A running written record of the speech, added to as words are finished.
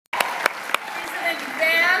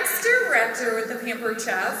director with the Pampered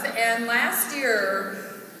Chef, and last year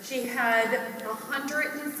she had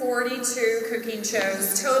 142 cooking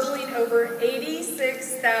shows, totaling over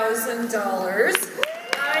 $86,000.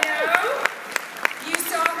 I know. You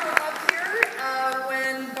saw her up here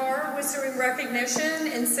when Barb was doing recognition.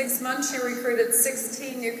 In 6 months, she recruited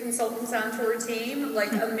 16 new consultants onto her team,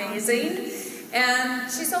 like amazing. And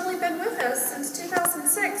she's only been with us since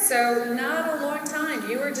 2006, so not a long time.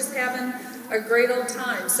 You were just having a great old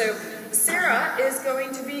time. So Sarah is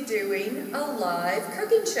going to be doing a live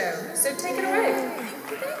cooking show. So take it away.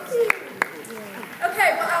 Thank you.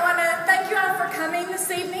 Okay, well, I want to thank you all for coming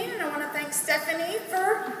this evening, and I want to thank Stephanie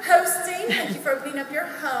for hosting. Thank you for opening up your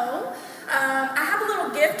home. I have a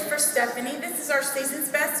little gift for Stephanie. This is our Season's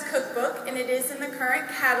Best Cookbook, and it is in the current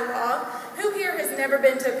catalog. Who here has never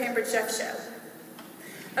been to a Pampered Chef show?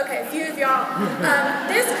 Okay, a few of y'all.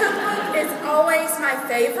 This cookbook is always my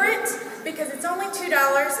favorite because it's only $2.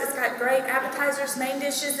 It's got great appetizers, main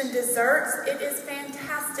dishes, and desserts. It is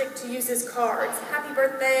fantastic to use as cards. Happy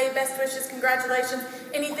birthday, best wishes, congratulations,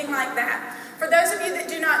 anything like that. For those of you that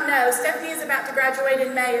do not know, Stephanie is about to graduate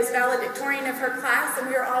in May as valedictorian of her class, and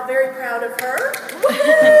we are all very proud of her.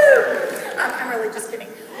 Woohoo! I'm really just kidding.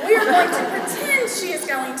 We are going to pretend she is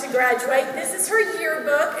going to graduate. This is her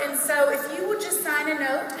yearbook, and so if you will just sign a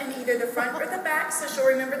note in either the front or the back so she'll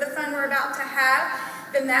remember the fun we're about to have,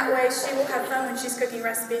 then that way she will have fun when she's cooking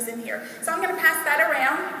recipes in here. So I'm going to pass that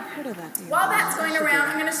around. While that's going around,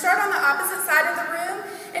 I'm going to start on the opposite side of the room,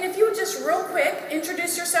 and if you would just real quick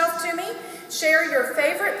introduce yourself to me, share your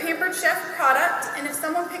favorite Pampered Chef product, and if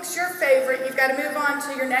someone picks your favorite, you've got to move on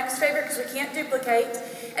to your next favorite because we can't duplicate.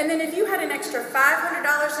 And then if you had an extra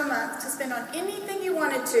 $500 a month to spend on anything you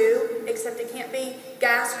wanted to, except it can't be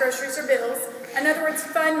gas, groceries, or bills, in other words,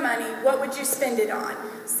 fun money, what would you spend it on?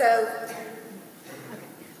 So,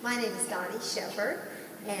 my name is Dottie Shepherd,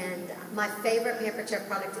 and my favorite Pampered Chef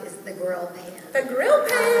product is the grill pan. The grill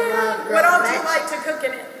pan? What all do you like to cook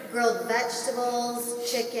in it? Grilled vegetables,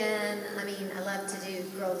 chicken. I mean, I love to do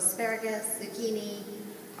grilled asparagus, zucchini,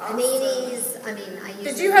 paninis. I mean, I use.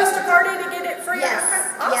 Did you host a party to get it free? Yes.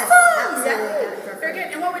 Awesome. Yes, absolutely. Very good.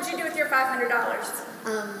 And what would you do with your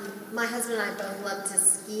 $500? My husband and I both love to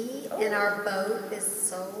ski, and our boat is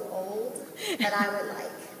so old that I would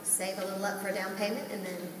like save a little up for a down payment and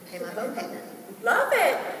then pay my boat payment. Love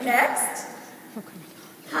it. Next.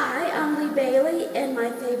 Hi, I'm Lee Bailey, and my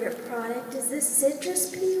favorite product is this citrus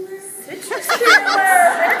peeler. Citrus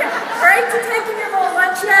peeler. Great to take in your little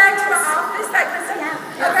lunch bag to the office. That kind of stuff.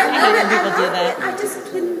 Yeah. Okay. People do that. I just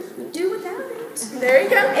can do without it. There you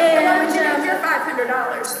go. And what would you do with your $500?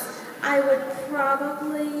 I would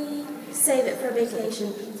probably save it for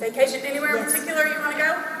vacation. Vacation? Anywhere in particular you want to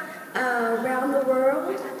go? Around the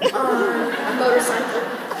world on a motorcycle.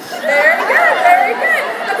 Very good, very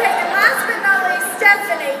good. Okay, and last but not least,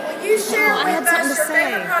 Stephanie, will you share with us your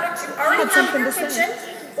favorite product you already have in your kitchen,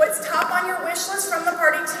 what's top on your wish list from the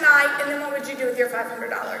party tonight, and then what would you do with your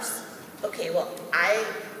 $500? Okay, well, I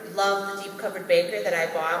love the deep covered baker that I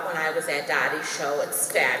bought when I was at Dottie's show. It's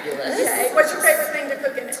fabulous. Okay, what's your favorite thing to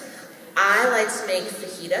cook in it? I like to make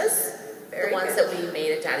fajitas. Very the ones good. that we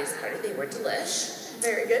made at Dottie's party, they were delish.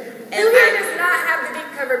 Very good. And Who here does not have the deep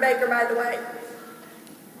covered baker, by the way?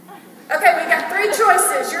 Okay, we got 3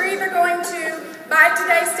 choices. You're either going to buy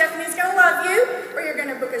today, Stephanie's going to love you, or you're going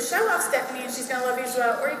to book a show off Stephanie and she's going to love you as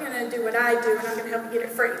well, or you're going to do what I do and I'm going to help you get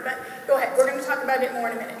it free. But go ahead, we're going to talk about it more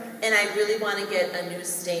in a minute. And I really want to get a new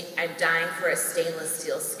I'm dying for a stainless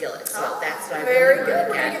steel skillet, so that's what I Very really good. want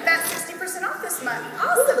We're to going to get. get that 60% off this month.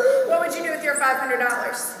 Awesome. What would you do with your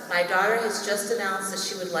 $500? My daughter has just announced that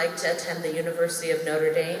she would like to attend the University of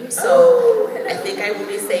Notre Dame, so I think I will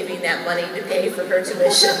be saving that money to pay for her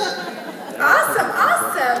tuition. Awesome,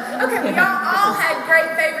 awesome. Okay, we all had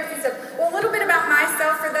great favorites and stuff. Well, a little bit about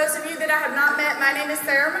myself, for those of you that I have not met, my name is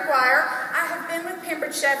Sarah McGuire. I have been with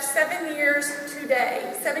Pampered Chef 7 years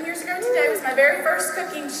today. 7 years ago today was my very first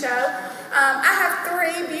cooking show. I have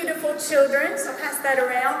 3 beautiful children, so I'll pass that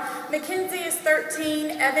around. Mackenzie is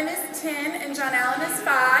 13, Evan is 10, and John Allen is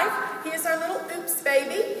 5. He is our little oops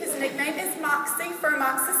baby. His nickname is Moxie for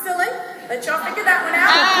amoxicillin. Let y'all figure that one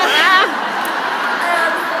out.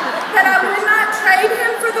 But I would not trade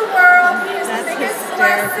him for the world. He is the biggest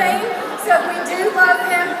blessing, so we do love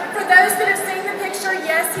him. For those that have seen the picture,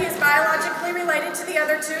 yes, he is biologically related to the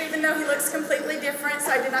other 2, even though he looks completely different,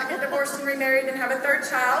 so I did not get divorced and remarried and have a 3rd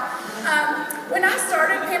child. When I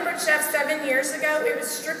started Pampered Chef 7 years ago, it was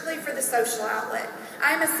strictly for the social outlet.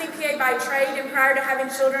 I am a CPA by trade, and prior to having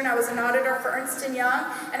children, I was an auditor for Ernst & Young,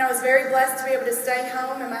 and I was very blessed to be able to stay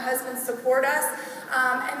home and my husband support us.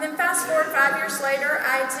 And then fast forward 5 years later,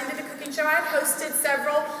 I attended a cooking show. I had hosted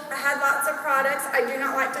several. I had lots of products. I do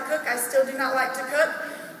not like to cook. I still do not like to cook.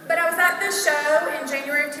 But I was at this show in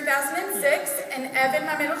January of 2006, and Evan,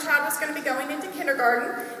 my middle child, was going to be going into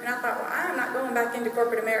kindergarten. And I thought, well, I'm not going back into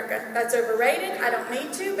corporate America. That's overrated. I don't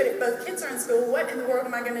need to. But if both kids are in school, what in the world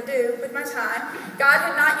am I going to do with my time? God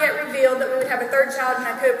had not yet revealed that we would have a third child, and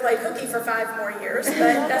I could have played hooky for 5 more years,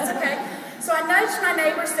 but that's okay. So I nudged my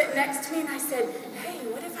neighbor sitting next to me, and I said, hey,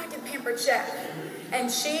 what if I did Pampered Chef? And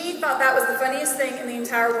she thought that was the funniest thing in the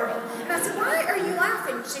entire world. And I said, why are you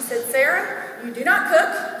laughing? She said, Sarah, you do not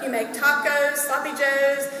cook. You make tacos, sloppy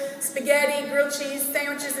joes, spaghetti, grilled cheese,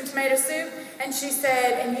 sandwiches, and tomato soup. And she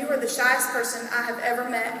said, and you are the shyest person I have ever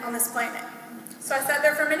met on this planet. So I sat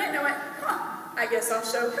there for a minute and I went, I guess I'll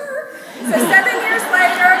show her. So 7 years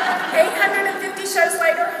later, 850 shows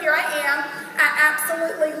later, here I am. I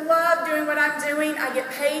absolutely love doing what I'm doing. I get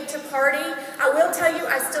paid to party. I will tell you,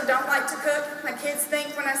 I still don't like to cook. My kids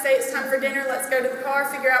think when I say it's time for dinner, let's go to the car,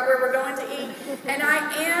 figure out where we're going to eat. And I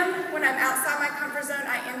am, when I'm outside my comfort zone,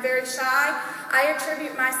 I am very shy. I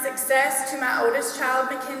attribute my success to my oldest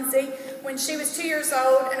child, Mackenzie. When she was 2 years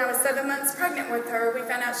old and I was 7 months pregnant with her, we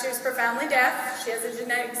found out she was profoundly deaf. She has a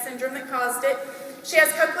genetic syndrome that caused it. She has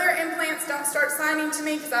cochlear implants. Don't start signing to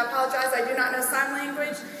me because I apologize. I do not know sign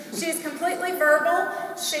language. She is completely verbal.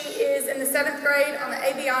 She is in the 7th grade on the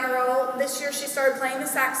AB honor roll. This year she started playing the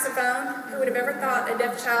saxophone. Who would have ever thought a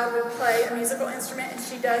deaf child would play a musical instrument? And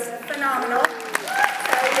she does phenomenal.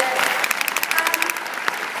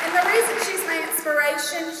 And the reason she's my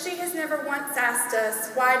inspiration, she has never once asked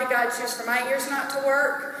us, why did God choose for my ears not to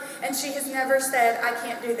work? And she has never said, I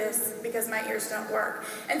can't do this because my ears don't work.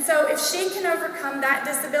 And so if she can overcome that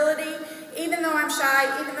disability, even though I'm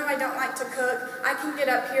shy, even though I don't like to cook, I can get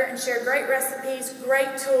up here and share great recipes,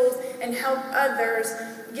 great tools, and help others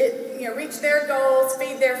reach their goals,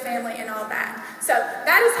 feed their family, and all that. So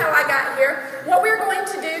that is how I got here. What we're going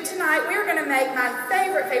to do tonight, we're going to make my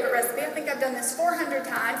favorite recipe. I think I've done this 400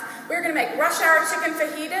 times. We're going to make rush hour chicken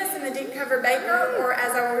fajitas in the deep cover baker, or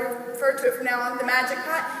as I will refer to it from now on, the magic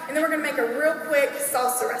pot. And then we're going to make a real quick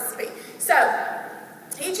salsa recipe. So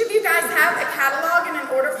each of you guys have a catalog and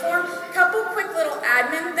an order form. A couple quick little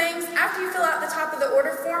admin things. After you fill out the top of the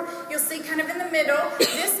order form, you'll see kind of in the middle,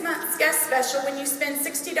 this month's guest special, when you spend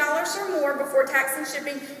 $60 or more before tax and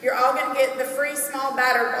shipping, you're all going to get the free small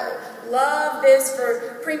batter bowl. Love this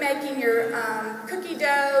for pre-making your cookie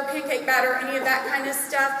dough, pancake batter, any of that kind of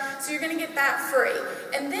stuff. So you're going to get that free.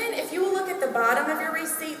 And then if you will look at the bottom of your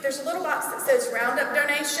receipt, there's a little box that says Roundup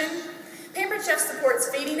donation. Pampered Chef supports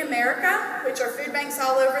Feeding America, which are food banks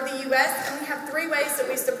all over the U.S., and we have 3 ways that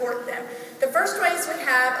we support them. The first way is we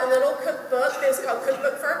have a little cookbook that is called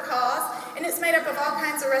Cookbook for a Cause, and it's made up of all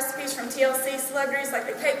kinds of recipes from TLC celebrities like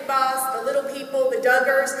the Cake Boss, the Little People, the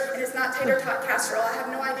Duggars, and it's not tater tot casserole. I have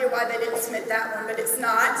no idea why they didn't submit that one, but it's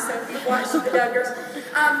not, so if you've watched the Duggars.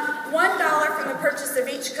 $1 from the purchase of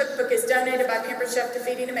each cookbook is donated by Pampered Chef to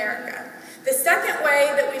Feeding America. The second way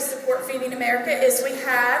that we support Feeding America is we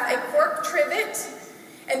have a cork trivet.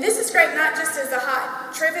 And this is great not just as a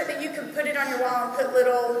hot trivet, but you can put it on your wall and put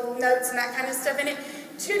little notes and that kind of stuff in it.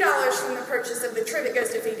 $2 from the purchase of the trivet goes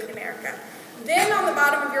to Feeding America. Then on the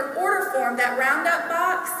bottom of your order form, that roundup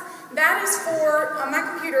box, that is for, on my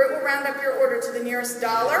computer, it will round up your order to the nearest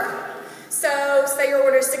dollar. So say your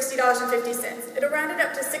order is $60.50. It'll round it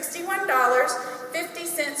up to $61. 50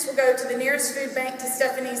 cents will go to the nearest food bank to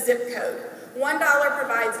Stephanie's zip code. $1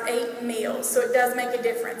 provides 8 meals, so it does make a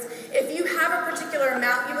difference. If you have a particular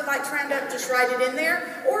amount you would like to round up, just write it in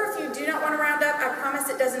there. Or if you do not want to round up, I promise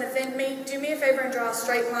it doesn't offend me. Do me a favor and draw a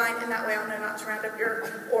straight line, and that way I'll know not to round up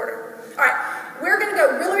your order. All right, we're going to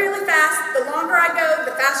go really fast. The longer I go,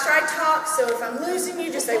 the faster I talk. So if I'm losing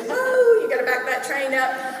you, just say, whoa, you got to back that train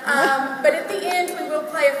up. But at the end, we will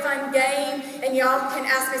play a fun game, and y'all can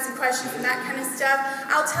ask me some questions and that kind of stuff.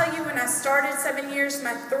 I'll tell you, when I started 7 years,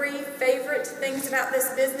 my 3 favorite things about this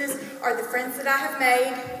business are the friends that I have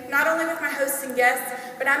made, not only with my hosts and guests,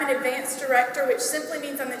 but I'm an advanced director, which simply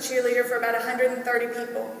means I'm the cheerleader for about 130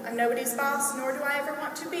 people. I'm nobody's boss, nor do I ever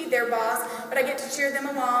want to be their boss, but I get to cheer them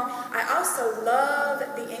along. I also love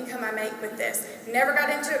the income I make with this. Never got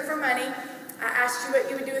into it for money. I asked you what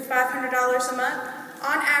you would do with $500 a month.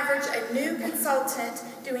 On average, a new consultant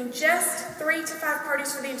doing just 3 to 5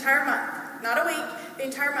 parties for the entire month, not a week, the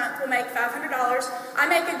entire month, will make $500. I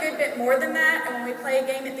make a good bit more than that, and when we play a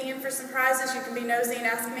game at the end for some prizes, you can be nosy and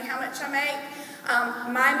ask me how much I make.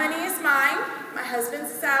 My money is mine. My husband's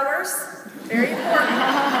is ours. Very important.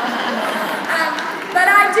 But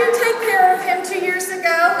I do take care of him. 2 years ago,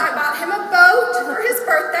 I bought him a boat for his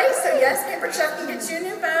birthday. birthday, so yes, Pampered Chef can get you a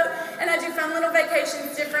new boat. And I do fun little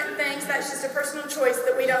vacations, different things. That's just a personal choice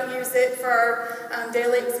that we don't use it for our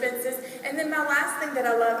daily expenses. And then my last thing that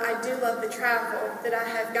I love, I do love the travel that I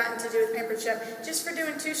have gotten to do with Pampered Chef. Just for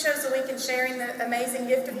doing 2 shows a week and sharing the amazing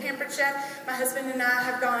gift of Pampered Chef, my husband and I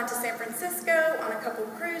have gone to San Francisco on a couple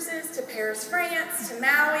cruises, to Paris, France, to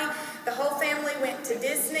Maui. The whole family went to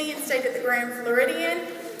Disney and stayed at the Grand Floridian.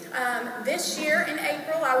 This year in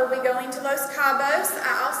April, I will be going to Los Cabos.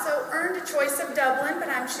 I also earned a choice of Dublin, but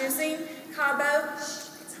I'm choosing Cabo.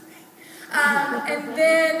 It's okay. And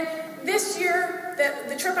then this year,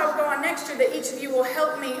 the trip I will go on next year that each of you will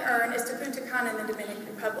help me earn is to Punta Cana in the Dominican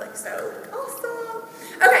Republic. So, awesome.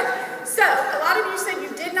 Okay, so a lot of you said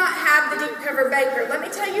you did not have the deep cover baker. Let me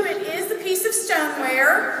tell you, it is a piece of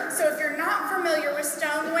stoneware. So if you're not familiar with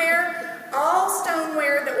stoneware, all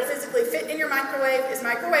stoneware that will physically fit in your microwave is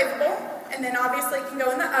microwavable, and then obviously it can go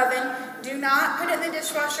in the oven. Do not put it in the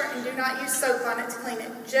dishwasher and do not use soap on it to clean it.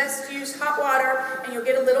 Just use hot water and you'll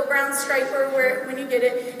get a little brown scraper when you get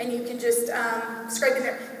it, and you can just scrape in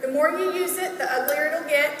there. The more you use it, the uglier it'll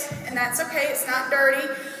get, and that's okay, it's not dirty.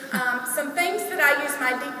 Some things that I use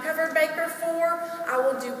my deep cover baker for, I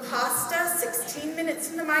will do pasta, 16 minutes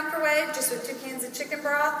in the microwave, just with 2 cans of chicken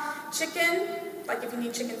broth. Chicken, like if you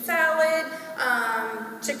need chicken salad,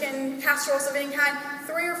 chicken casseroles of any kind,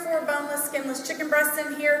 3 or 4 boneless, skinless chicken breasts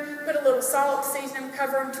in here. Put a little salt, season them,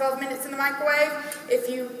 cover them 12 minutes in the microwave. If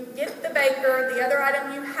you get the baker, the other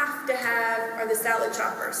item you have to have are the salad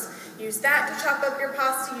choppers. Use that to chop up your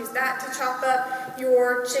pasta, use that to chop up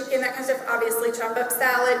your chicken, that kind of stuff. Obviously, chop up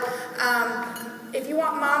salad. If you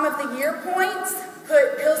want Mom of the Year points,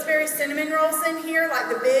 put Pillsbury cinnamon rolls in here, like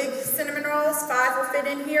the big cinnamon rolls, 5 will fit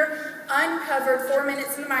in here. Uncovered, 4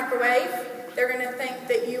 minutes in the microwave. They're going to think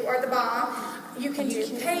that you are the bomb. You can do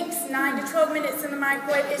cakes, 9 to 12 minutes in the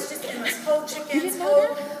microwave. It's just endless. Whole chickens,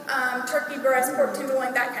 whole turkey breast, pork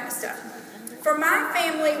tenderloin, that kind of stuff. For my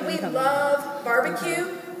family, we love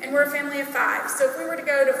barbecue, and we're a family of 5. So if we were to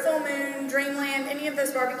go to Full Moon, Dreamland, any of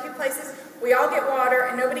those barbecue places, we all get water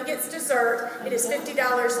and nobody gets dessert. It is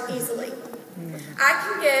 $50 easily. I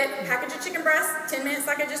can get a package of chicken breasts, 10 minutes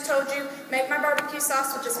like I just told you, make my barbecue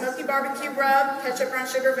sauce with the smoky barbecue rub, ketchup, brown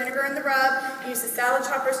sugar, vinegar in the rub, use the salad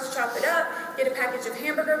choppers to chop it up, get a package of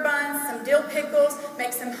hamburger buns, some dill pickles,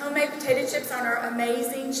 make some homemade potato chips on our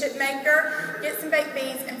amazing chip maker, get some baked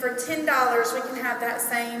beans, and for $10 we can have that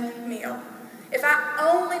same meal. If I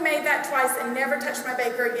only made that twice and never touched my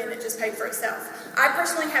baker again, it just paid for itself. I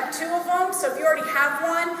personally have 2 of them, so if you already have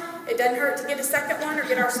one, it doesn't hurt to get a second one or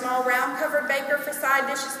get our small round covered baker for side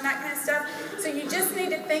dishes and that kind of stuff. So you just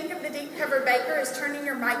need to think of the deep covered baker as turning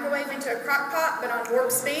your microwave into a crock pot, but on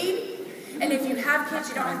warp speed. And if you have kids,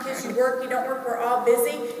 you don't have kids, you work, you don't work, we're all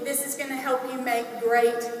busy, this is going to help you make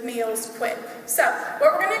great meals quick. So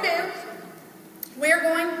what we're going to do,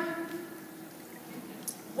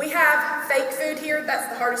 we have fake food here. That's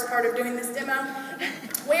the hardest part of doing this demo.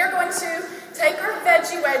 We are going to take our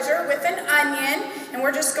veggie wedger with an onion, and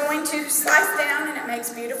we're just going to slice down, and it makes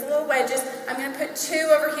beautiful little wedges. I'm going to put 2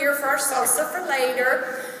 over here for our salsa for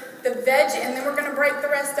later. The veggie, and then we're going to break the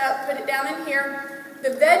rest up, put it down in here. The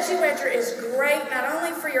veggie wedger is great not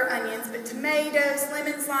only for your onions, but tomatoes,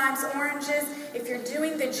 lemons, limes, oranges. If you're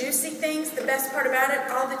doing the juicy things, the best part about it,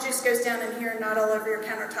 all the juice goes down in here and not all over your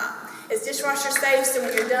countertop. It's dishwasher safe, so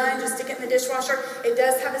when you're done, just stick it in the dishwasher. It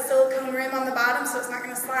does have a silicone rim on the bottom, so it's not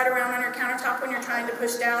going to slide around on your countertop when you're trying to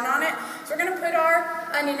push down on it. So we're going to put our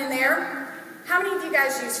onion in there. How many of you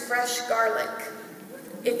guys use fresh garlic?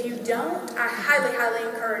 If you don't, I highly, highly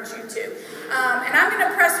encourage you to. And I'm going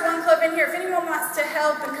to press 1 clove in here. If anyone wants to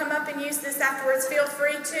help and come up and use this afterwards, feel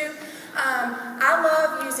free to. I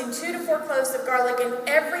love using 2 to 4 cloves of garlic in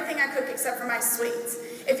everything I cook except for my sweets.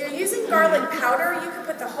 If you're using garlic powder, you can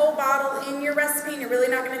put the whole bottle in your recipe and you're really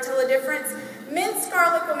not going to tell a difference. Minced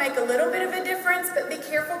garlic will make a little bit of a difference, but be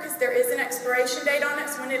careful because there is an expiration date on it,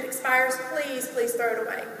 so when it expires, please, please throw it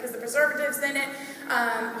away because the preservatives in it,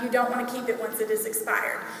 you don't want to keep it once it is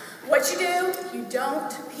expired. What you do, you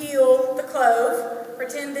don't peel the clove.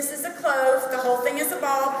 Pretend this is a clove, the whole thing is a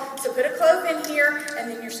ball, so put a clove in here and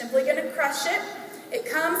then you're simply going to crush it. It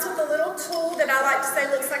comes with a little tool that I like to say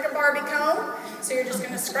looks like a Barbie comb. So you're just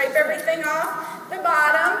going to scrape everything off the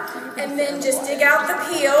bottom and then just dig out the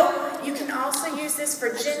peel. You can also use this for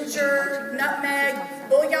ginger, nutmeg,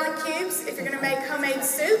 bouillon cubes. If you're going to make homemade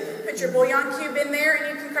soup, put your bouillon cube in there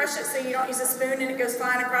and you can crush it so you don't use a spoon and it goes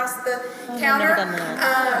flying across the counter.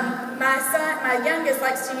 My youngest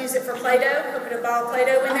likes to use it for Play-Doh. He'll put a ball of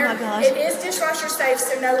Play-Doh in there. It is dishwasher safe,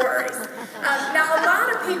 so no worries. Now, a lot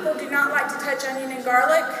of people do not like to touch onion and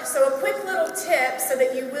garlic, so a quick little tip so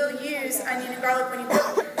that you will use onion and garlic when you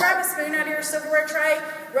cook. Grab a spoon out of your silverware tray,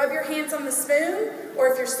 rub your hands on the spoon, or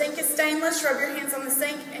if your sink is stainless, rub your hands on the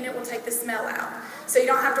sink and it will take the smell out. So you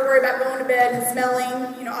don't have to worry about going to bed and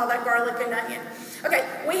smelling, you know, all that garlic and onion. Okay,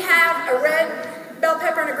 we have a red bell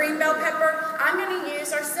pepper and a green bell pepper. I'm going to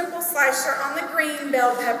use our simple slicer on the green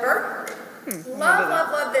bell pepper. Love,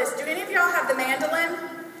 love, love this. Do any of y'all have the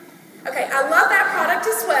mandolin? Okay, I love that product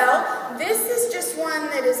as well. This is just one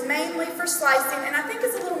that is mainly for slicing, and I think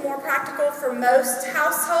it's a little more practical for most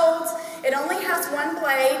households. It only has one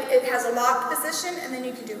blade. It has a locked position, and then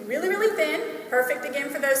you can do really, really thin. Perfect, again,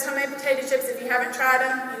 for those homemade potato chips. If you haven't tried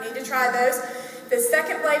them, you need to try those. The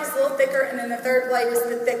second blade is a little thicker, and then the third blade is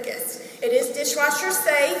the thickest. It is dishwasher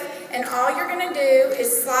safe, and all you're going to do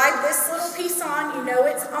is slide this little piece on. You know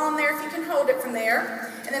it's on there if you can hold it from there.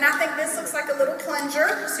 And then I think this looks like a little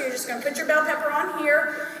plunger, so you're just going to put your bell pepper on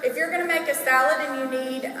here. If you're going to make a salad and you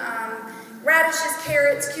need radishes,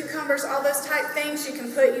 carrots, cucumbers, all those type things, you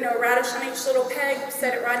can put, you know, a radish on each little peg,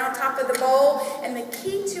 set it right on top of the bowl, and the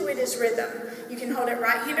key to it is rhythm. You can hold it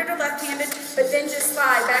right-handed or left-handed, but then just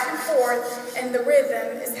slide back and forth, and the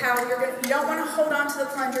rhythm is how you're going to, you don't want to hold on to the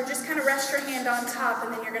plunger, just kind of rest your hand on top,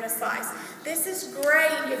 and then you're going to slice. This is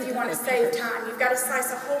great if you want to save time. You've got to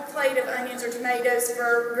slice a whole plate of onions or tomatoes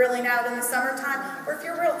for grilling out in the summertime, or if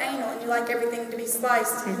you're real anal and you like everything to be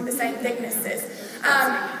sliced the same thicknesses.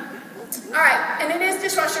 All right, and it is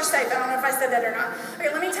dishwasher safe. I don't know if I said that or not.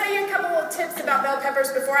 Okay, let me tell you a couple of tips about bell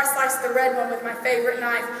peppers before I slice the red one with my favorite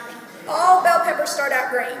knife. All bell peppers start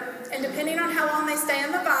out green, and depending on how long they stay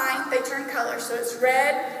on the vine, they turn color. So it's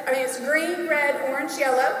green, red, orange,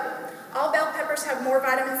 yellow. All bell peppers have more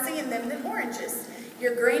vitamin C in them than oranges.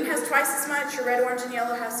 Your green has twice as much, your red, orange, and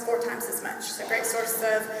yellow has 4 times as much. So great source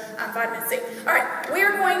of vitamin C. All right, we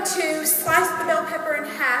are going to slice the bell pepper in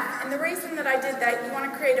half, and the reason that I did that, you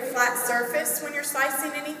want to create a flat surface when you're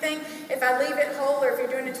slicing anything. If I leave it whole, or if you're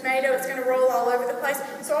doing a tomato, it's going to roll all over the place.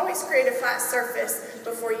 So always create a flat surface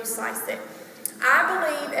before you slice it. I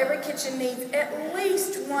believe every kitchen needs at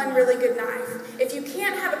least one really good knife. If you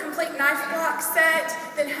can't have a complete knife block set,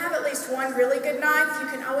 then have at least one really good knife. You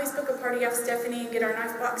can always book a party off Stephanie and get our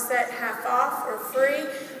knife block set half off or free.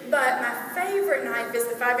 But my favorite knife is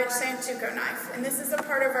the 5-inch Santoku knife, and this is a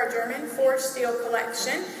part of our German forged steel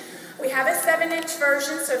collection. We have a 7-inch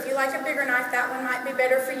version, so if you like a bigger knife, that one might be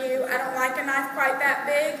better for you. I don't like a knife quite that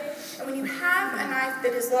big. And when you have a knife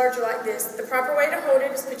that is larger like this, the proper way to hold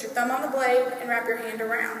it is put your thumb on the blade and wrap your hand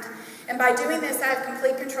around. And by doing this, I have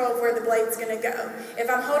complete control of where the blade's going to go. If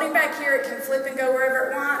I'm holding back here, it can flip and go wherever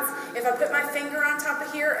it wants. If I put my finger on top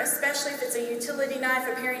of here, especially if it's a utility knife,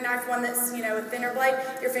 a paring knife, one that's, you know, a thinner blade,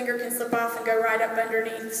 your finger can slip off and go right up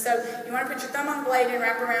underneath. So you want to put your thumb on the blade and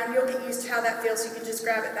wrap around. You'll get used to how that feels, so you can just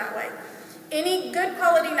grab it that way. Any good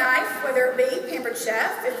quality knife, whether it be Pampered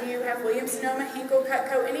Chef, if you have Williams-Sonoma, Hinkle,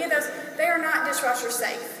 Cutco, any of those, they are not dishwasher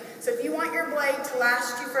safe. So if you want your blade to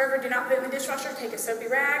last you forever, do not put it in the dishwasher. Take a soapy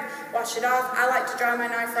rag, wash it off. I like to dry my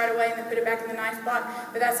knife right away and then put it back in the knife block,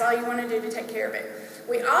 but that's all you want to do to take care of it.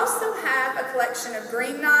 We also have a collection of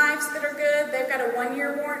green knives that are good. They've got a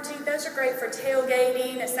 1-year warranty. Those are great for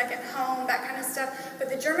tailgating, a second home, that kind of stuff. But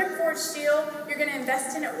the German forged steel, you're going to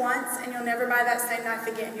invest in it once and you'll never buy that same knife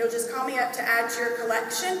again. You'll just call me up to add to your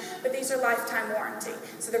collection, but these are lifetime warranty.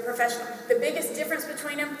 So they're professional. The biggest difference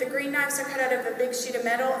between them, the green knives are cut out of a big sheet of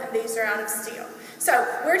metal and these are out of steel. So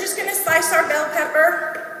we're just going to slice our bell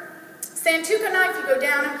pepper. Santoku knife, you go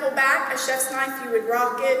down and pull back. A chef's knife, you would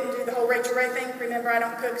rock it and do the whole Rachel Ray thing. Remember, I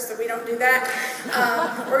don't cook, so we don't do that.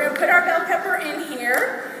 We're going to put our bell pepper in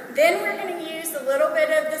here. Then we're going to use a little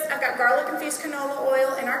bit of this. I've got garlic-infused canola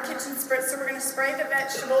oil in our kitchen spritz, so we're going to spray the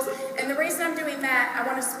vegetables. And the reason I'm doing that, I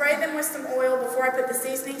want to spray them with some oil before I put the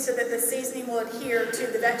seasoning so that the seasoning will adhere to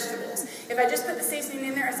the vegetables. If I just put the seasoning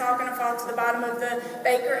in there, it's all going to fall to the bottom of the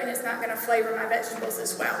baker, and it's not going to flavor my vegetables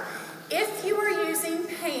as well. If you are using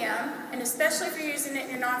Pam, and especially if you're using it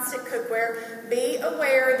in your nonstick cookware, be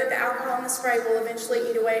aware that the alcohol in the spray will eventually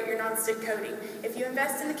eat away at your nonstick coating. If you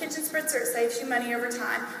invest in the kitchen spritzer, it saves you money over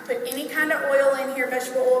time. Put any kind of oil in here,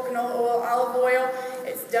 vegetable oil, canola oil, olive oil.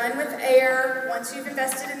 It's done with air. Once you've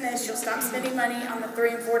invested in this, you'll stop spending money on the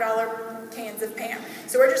 $3 and $4 cans of Pam.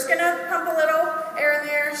 So we're just gonna pump a little air in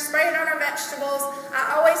there, spray it on our vegetables.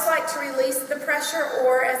 I always like to release the pressure,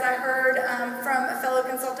 or as I heard from a fellow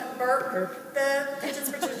consultant, burp the kitchen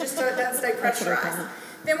switches just so it doesn't stay pressurized.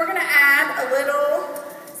 Then we're gonna add a little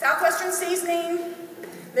Southwestern seasoning,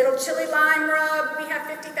 little chili lime rub. We have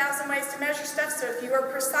 50,000 ways to measure stuff, so if you are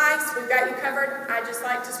precise, we've got you covered. I just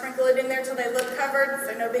like to sprinkle it in there till they look covered,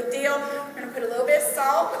 so no big deal. We're gonna put a little bit of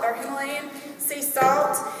salt with our Himalayan sea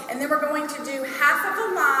salt, and then we're going to do half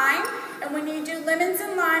of a lime. And when you do lemons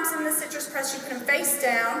and limes in the citrus press, you put them face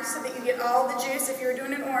down so that you get all the juice. If you were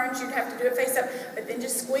doing an orange, you'd have to do it face up, but then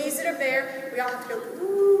just squeeze it up there. We all have to go,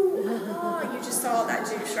 ooh, oh, you just saw that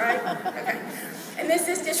juice, right? Okay. And this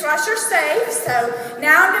is dishwasher safe, so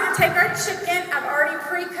now I'm going to take our chicken. I've already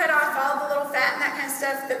pre-cut off all the little fat and that kind of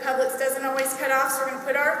stuff that Publix doesn't always cut off, so we're going to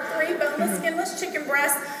put our 3 boneless, skinless chicken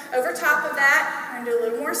breasts over top of that. We're going to do a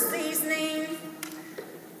little more seasoning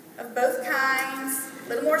of both kinds, a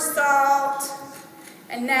little more salt,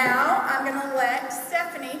 and now I'm going to let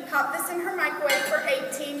Stephanie pop this in her microwave for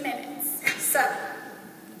 18 minutes. So,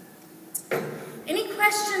 any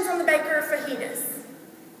questions on the Baker fajitas?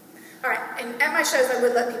 All right, and at my shows I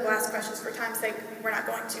would let people ask questions. For time's sake, we're not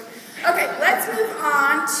going to. Okay, let's move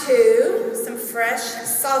on to some fresh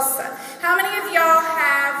salsa. How many of y'all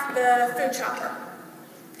have the food chopper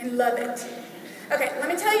and love it? Okay, let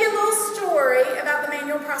me tell you a little story about the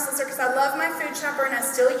manual processor, because I love my food chopper and I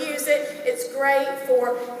still use it. It's great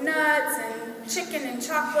for nuts and chicken and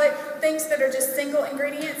chocolate, things that are just single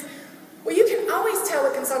ingredients. Well, you can always tell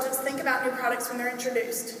what consultants think about new products when they're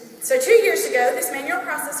introduced. So 2 years ago, this manual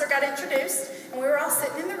processor got introduced, and we were all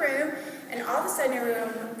sitting in the room, and all of a sudden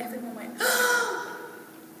everyone went, oh,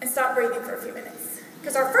 and stopped breathing for a few minutes.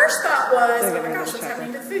 Because our first thought was, oh my gosh, what's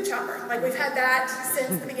happening to the food chopper? Like, we've had that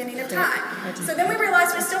since the beginning of time. So then we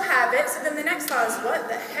realized we still have it, so then the next thought is, what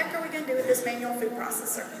the heck are we going to do with this manual food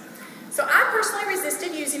processor? So I personally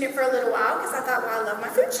resisted using it for a little while, because I thought, well, I love my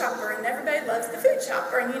food chopper, and everybody loves the food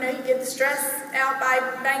chopper, and you know, you get the stress out by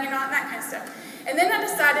banging on that kind of stuff. And then I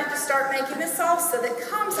decided to start making the salsa that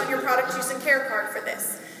comes on your product use and care card for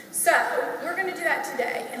this. So we're going to do that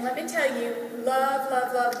today, and let me tell you, love,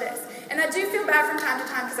 love, love this. And I do feel bad from time to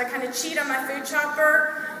time because I kind of cheat on my food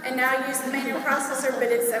chopper and now use the manual processor,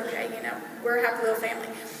 but it's okay, you know, we're a happy little family.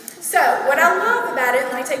 So what I love about it,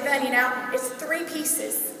 let me take the onion out, it's 3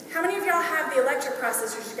 pieces. How many of y'all have the electric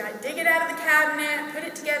processors? You got to dig it out of the cabinet, put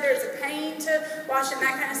it together, it's a pain to wash it and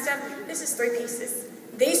that kind of stuff. This is 3 pieces.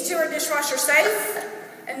 These 2 are dishwasher safe,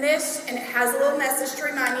 and this, and it has a little message to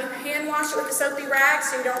remind you, hand wash it with a soapy rag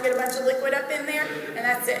so you don't get a bunch of liquid up in there, and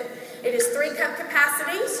that's it. It is 3-cup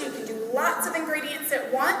capacity, so you can do lots of ingredients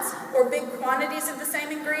at once, or big quantities of the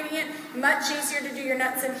same ingredient. Much easier to do your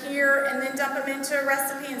nuts in here and then dump them into a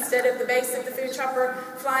recipe instead of the base of the food chopper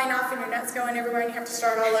flying off and your nuts going everywhere and you have to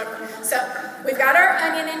start all over. So we've got our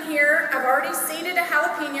onion in here. I've already seeded a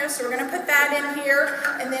jalapeno, so we're going to put that in here.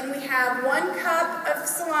 And then we have 1 cup of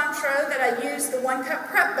cilantro that I use the 1-cup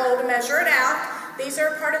prep bowl to measure it out. These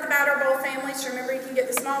are part of the batter bowl family, so remember you can get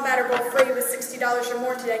the small batter bowl free with $60 or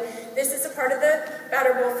more today. This is a part of the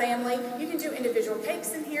batter bowl family. You can do individual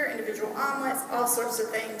cakes in here, individual omelets, all sorts of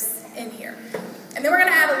things in here. And then we're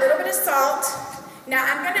going to add a little bit of salt. Now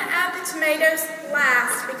I'm going to add the tomatoes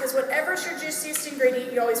last because whatever's your juiciest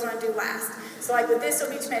ingredient you always want to do last. So like with this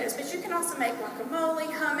will be tomatoes, but you can also make guacamole,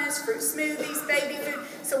 hummus, fruit smoothies, baby food.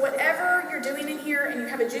 So whatever you're doing in here and you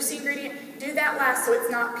have a juicy ingredient, do that last so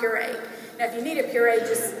it's not pureed. Now if you need a puree,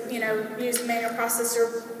 just, you know, use the manual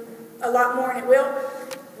processor a lot more and it will.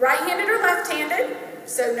 Right-handed or left-handed,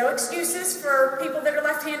 so no excuses for people that are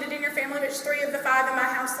left-handed in your family, which 3 of the 5 in my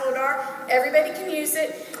household are. Everybody can use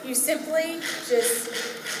it. You simply just,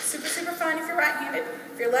 super fun if you're right-handed.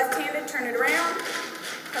 If you're left-handed, turn it around.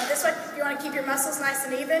 Pump this way. If you want to keep your muscles nice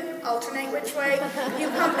and even, alternate which way you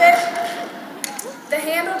pump it. The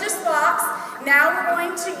handle just locks. Now we're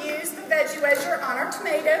going to use the veggie wedger on our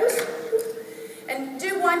tomatoes. And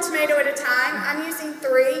do 1 tomato at a time. I'm using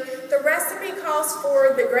 3. The recipe calls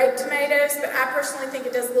for the grape tomatoes, but I personally think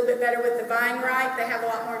it does a little bit better with the vine ripe. They have a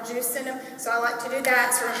lot more juice in them, so I like to do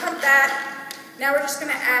that. So we're going to pump that. Now we're just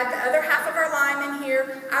going to add the other half of our lime in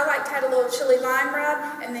here. I like to add a little chili lime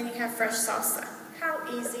rub, and then you have fresh salsa. How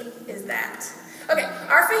easy is that? Okay,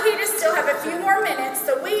 our fajitas still have a few more minutes,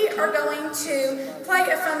 so we are going to play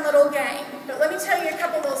a fun little game. But let me tell you a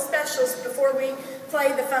couple little specials before we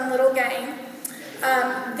play the fun little game.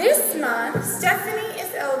 This month, Stephanie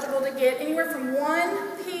is eligible to get anywhere from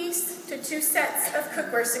 1 piece to 2 sets of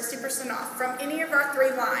cookware, 60% off, from any of our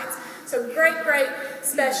 3 lines. So great, great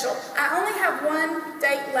special. I only have one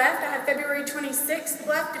date left. I have February 26th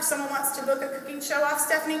left if someone wants to book a cooking show-off,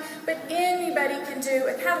 Stephanie. But anybody can do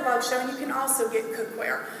a catalog show, and you can also get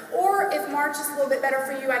cookware. Or if March is a little bit better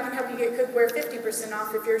for you, I can help you get cookware 50%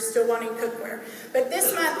 off if you're still wanting cookware. But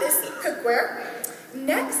this month is cookware.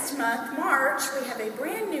 Next month, March, we have a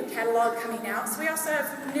brand new catalog coming out. So we also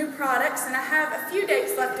have new products, and I have a few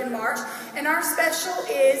dates left in March. And our special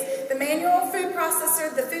is the manual food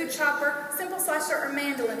processor, the food chopper, simple slicer, or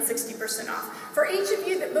mandolin, 60% off. For each of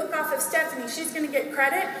you that book off of Stephanie, she's going to get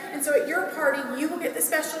credit. And so at your party, you will get the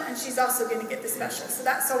special, and she's also going to get the special. So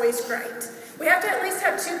that's always great. We have to at least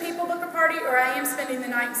have 2 people book a party, or I am spending the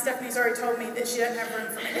night, and Stephanie's already told me that she doesn't have room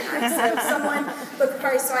for me tonight. So someone book a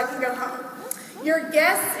party so I can go home. Your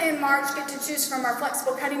guests in March get to choose from our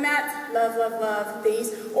flexible cutting mats, love, love, love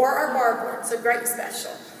these, or our bar board, so great special.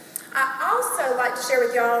 I also like to share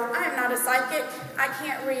with y'all, I am not a psychic, I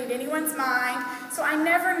can't read anyone's mind, so I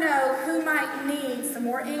never know who might need some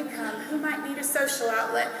more income, who might need a social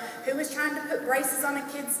outlet, who is trying to put braces on a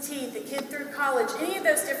kid's teeth, a kid through college, any of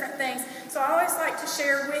those different things. So I always like to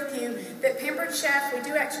share with you that Pampered Chef, we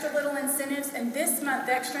do extra little incentives, and this month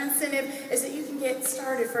the extra incentive is that you can get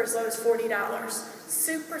started for as low as $40.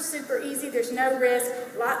 Super, super easy. There's no risk.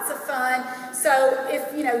 Lots of fun. So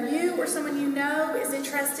if you or someone you know is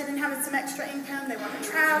interested in having some extra income, they want to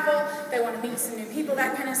travel, they want to meet some new people,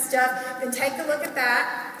 that kind of stuff, then take a look at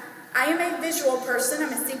that. I am a visual person.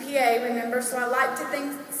 I'm a CPA, remember, so I like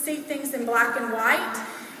to see things in black and white.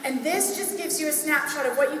 And this just gives you a snapshot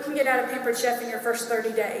of what you can get out of Pampered Chef in your first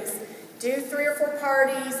 30 days. Do 3 or 4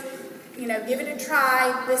 parties. Give it a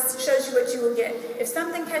try. This shows you what you will get. If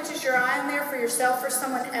something catches your eye in there for yourself or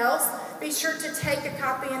someone else, be sure to take a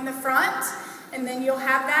copy in the front, and then you'll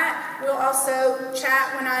have that. We'll also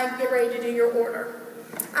chat when I get ready to do your order.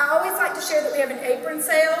 I always like to share that we have an apron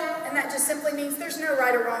sale, and that just simply means there's no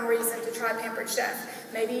right or wrong reason to try Pampered Chef.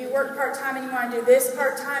 Maybe you work part-time and you want to do this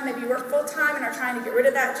part-time. Maybe you work full-time and are trying to get rid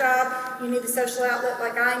of that job. You need the social outlet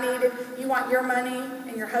like I needed. You want your money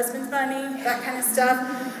and your husband's money, that kind of stuff.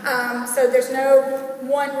 So there's no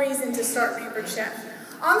one reason to start Pampered Chef.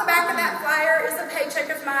 On the back of that flyer is a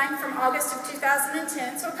paycheck of mine from August of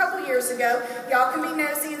 2010, so a couple years ago. Y'all can be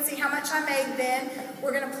nosy and see how much I made then.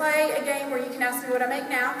 We're going to play a game where you can ask me what I make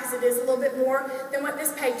now, because it is a little bit more than what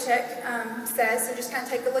this paycheck says, so just kind of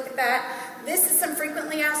take a look at that. This is some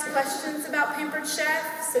frequently asked questions about Pampered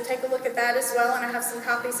Chef, so take a look at that as well, and I have some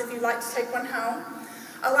copies if you'd like to take one home.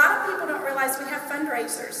 A lot of people don't realize we have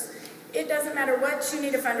fundraisers. It doesn't matter what you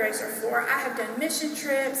need a fundraiser for. I have done mission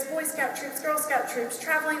trips, Boy Scout troops, Girl Scout troops,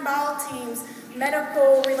 traveling ball teams,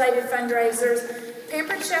 medical-related fundraisers.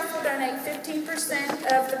 Pampered Chef will donate 15%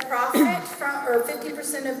 of the profit or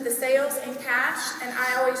 50% of the sales in cash, and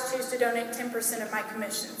I always choose to donate 10% of my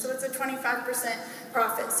commission. So it's a 25%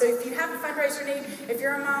 profit. So if you have a fundraiser need, if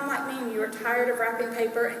you're a mom like me and you are tired of wrapping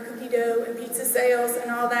paper and cookie dough and pizza sales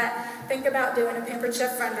and all that, think about doing a Pampered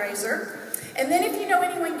Chef fundraiser. And then if you know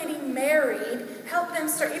anyone getting married, help them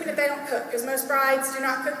start, even if they don't cook, because most brides do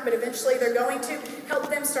not cook, but eventually they're going to, help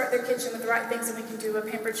them start their kitchen with the right things, and we can do a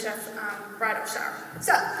Pampered Chef bridal shower.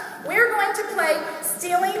 So, we're going to play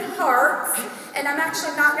Stealing Hearts, and I'm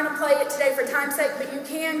actually not going to play it today for time's sake, but you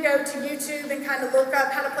can go to YouTube and kind of look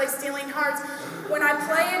up how to play Stealing Hearts. When I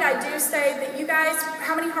play it, I do say that you guys,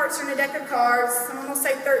 how many hearts are in a deck of cards? Someone will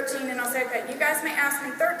say 13, and I'll say, okay, you guys may ask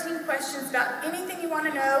me 13 questions about anything you want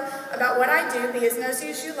to know about what I do, be as nosy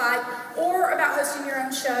as you like, or about hosting your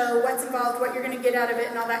own show, what's involved, what you're going to get out of it,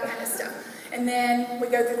 and all that kind of stuff. And then we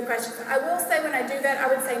go through the questions. I will say when I do that,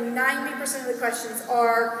 I would say 90% of the questions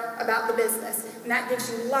are about the business, and that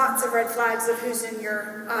gives you lots of red flags of who's in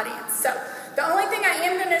your audience. So, the only thing I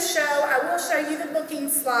am going to show, I will show you the booking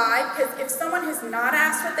slide, because if someone has not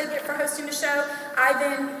asked what they get for hosting a show, I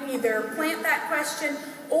then either plant that question,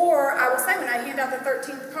 or I will say when I hand out the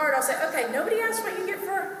 13th card, I'll say, okay, nobody asked what you get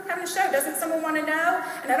for having a show. Doesn't someone want to know?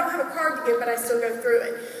 And I don't have a card to give, but I still go through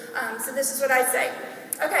it. So this is what I say.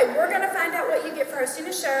 Okay, we're going to find out what you get for hosting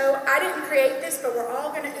a show. I didn't create this, but we're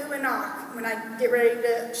all going to ooh and ah when I get ready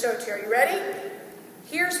to show it to you. Are you ready?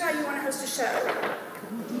 Here's why you want to host a show.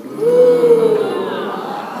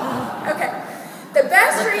 Okay, the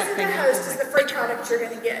best reason to host is the free product you're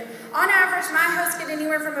going to get. On average, my hosts get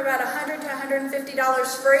anywhere from about $100 to $150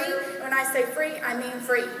 free. When I say free, I mean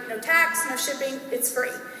free. No tax, no shipping, it's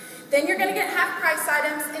free. Then you're going to get half-price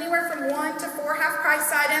items, anywhere from 1 to 4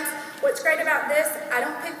 half-price items. What's great about this, I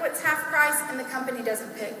don't pick what's half-price, and the company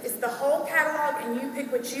doesn't pick. It's the whole catalog, and you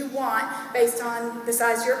pick what you want based on the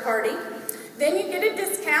size of your party. Then you get a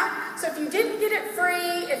discount. So if you didn't get it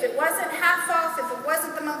free, if it wasn't half off, if it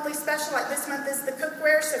wasn't the monthly special, like this month is the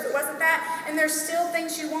cookware, so if it wasn't that, and there's still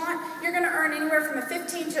things you want, you're going to earn anywhere from a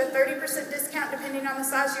 15 to a 30% discount depending on the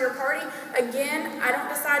size of your party. Again, I don't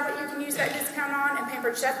decide what you can use that discount on, and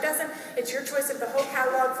Pampered Chef doesn't. It's your choice of the whole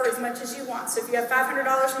catalog for as much as you want. So if you have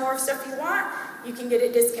 $500 more of stuff you want, you can get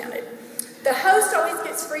it discounted. The host always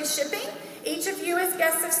gets free shipping. Each of you as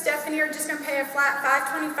guests of Stephanie are just going to pay a flat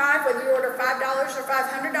 $5.25, whether you order $5 or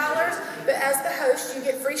 $500, but as the host, you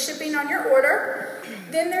get free shipping on your order.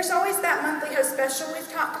 Then there's always that monthly host special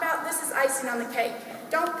we've talked about. This is icing on the cake.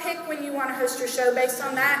 Don't pick when you want to host your show based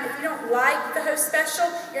on that. If you don't like the host special,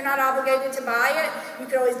 you're not obligated to buy it. You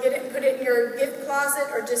can always get it and put it in your gift closet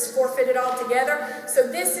or just forfeit it all together. So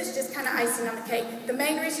this is just kind of icing on the cake. The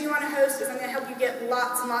main reason you want to host is I'm going to help you get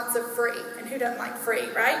lots and lots of free. And who doesn't like free,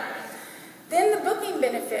 right? Then the booking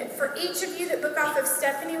benefit. For each of you that book off of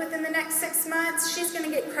Stephanie within the next 6 months, she's going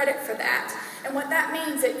to get credit for that. And what that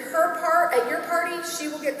means, at your party, she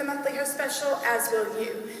will get the monthly host special, as will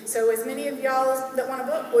you. So as many of y'all that want to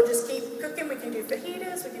book, we'll just keep cooking. We can do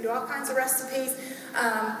fajitas, we can do all kinds of recipes.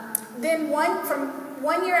 Then from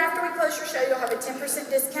 1 year after we close your show, you'll have a 10%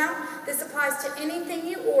 discount. This applies to anything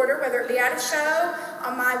you order, whether it be at a show.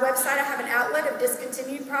 On my website, I have an outlet of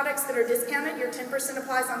discontinued products that are discounted. Your 10%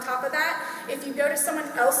 applies on top of that. If you go to someone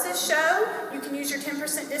else's show, you can use your 10%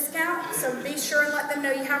 discount. So be sure and let them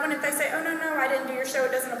know you have one. If they say, oh, no, I didn't do your show,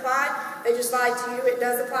 it doesn't apply, they just lied to you. It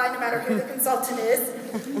does apply no matter who the consultant is.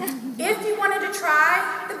 If you wanted to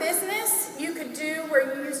try the business, you could do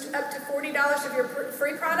where you used up to $40 of your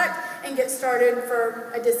free product and get started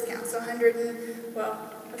for a discount. So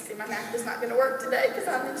let's see, my math is not going to work today because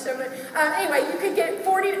I'm in show. Anyway, you could get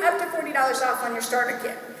up to $40 off on your starter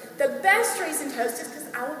kit. The best reason to host is because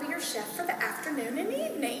I will be your chef for the afternoon and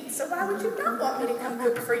evening. So why would you not want me to come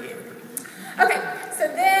cook for you? Okay, so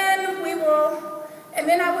then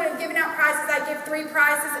I would have given out prizes. I give 3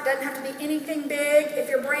 prizes. It doesn't have to be anything big. If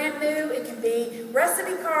you're brand new, it can be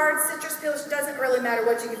recipe cards, citrus peels. It doesn't really matter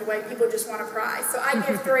what you give away. People just want a prize. So I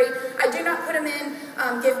give 3. I do not put them in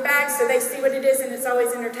gift bags so they see what it is, and it's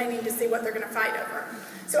always entertaining to see what they're going to fight over.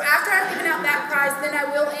 So after I've given out that prize, then I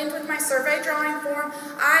will end with my survey drawing form.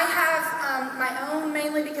 I have my own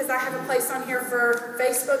mainly because I have a place on here for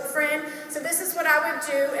Facebook friend. So this is what I would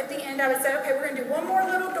do at the end. I would say, okay, we're going to do one more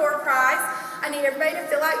little door prize. I need everybody to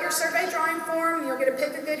fill out your survey drawing form. You'll get to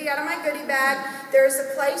pick a goodie out of my goodie bag. There's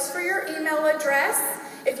a place for your email address.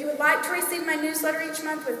 If you would like to receive my newsletter each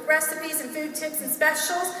month with recipes and food tips and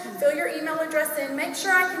specials, fill your email address in. Make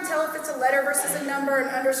sure I can tell if it's a letter versus a number, an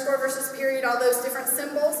underscore versus period, all those different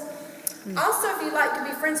symbols. Also, if you'd like to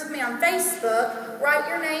be friends with me on Facebook, write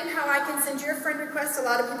your name, how I can send you a friend request. A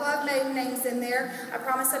lot of people have maiden names in there. I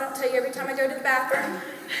promise I don't tell you every time I go to the bathroom.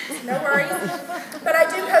 No worries. But I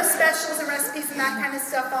do post specials and recipes and that kind of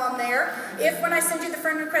stuff on there. If when I send you the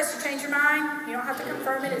friend request you change your mind, you don't have to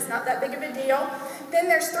confirm it. It's not that big of a deal. Then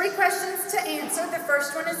there's 3 questions to answer. The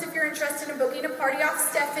first one is if you're interested in booking a party off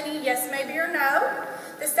Stephanie, yes, maybe, or no.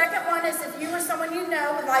 The second one is if you or someone you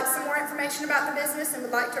know would like some more information about the business and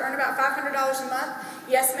would like to earn about $500 a month,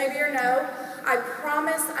 yes, maybe, or no. I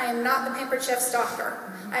promise I am not the Pampered Chef stalker.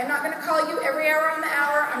 I am not going to call you every hour on the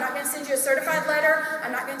hour. I'm not going to send you a certified letter.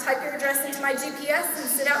 I'm not going to type your address into my GPS and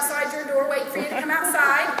sit outside your door waiting for you to come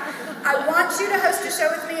outside. I want you to host a show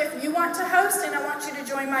with me if you want to host, and I want you to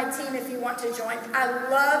join my team if you want to join. I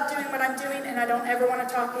love doing what I'm doing, and I don't ever want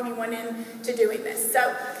to talk anyone into doing this.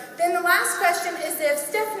 So then the last question is if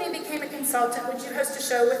Stephanie became a consultant, would you host a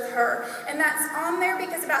show with her? And that's on there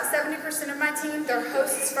because about 70% of my team, they're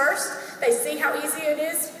hosts first. They see how easy it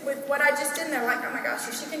is with what I just did, and they're like, oh my gosh,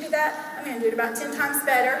 if she can do that, I'm going to do it about 10 times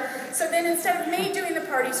better. So then instead of me doing the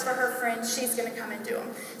parties for her friends, she's going to come and do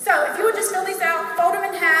them. So if you would just fill these out, fold them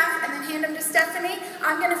in half, and then hand them to Stephanie.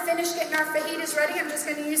 I'm going to finish getting our fajitas ready. I'm just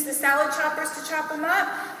going to use the salad choppers to chop them up.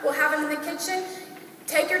 We'll have them in the kitchen.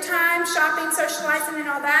 Take your time shopping, socializing, and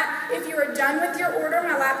all that. If you are done with your order,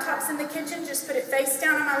 my laptop's in the kitchen. Just put it face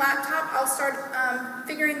down on my laptop. I'll start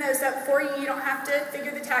figuring those up for you. You don't have to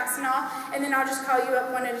figure the tax and all. And then I'll just call you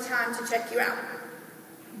up one at a time to check you out.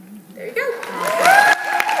 There you go.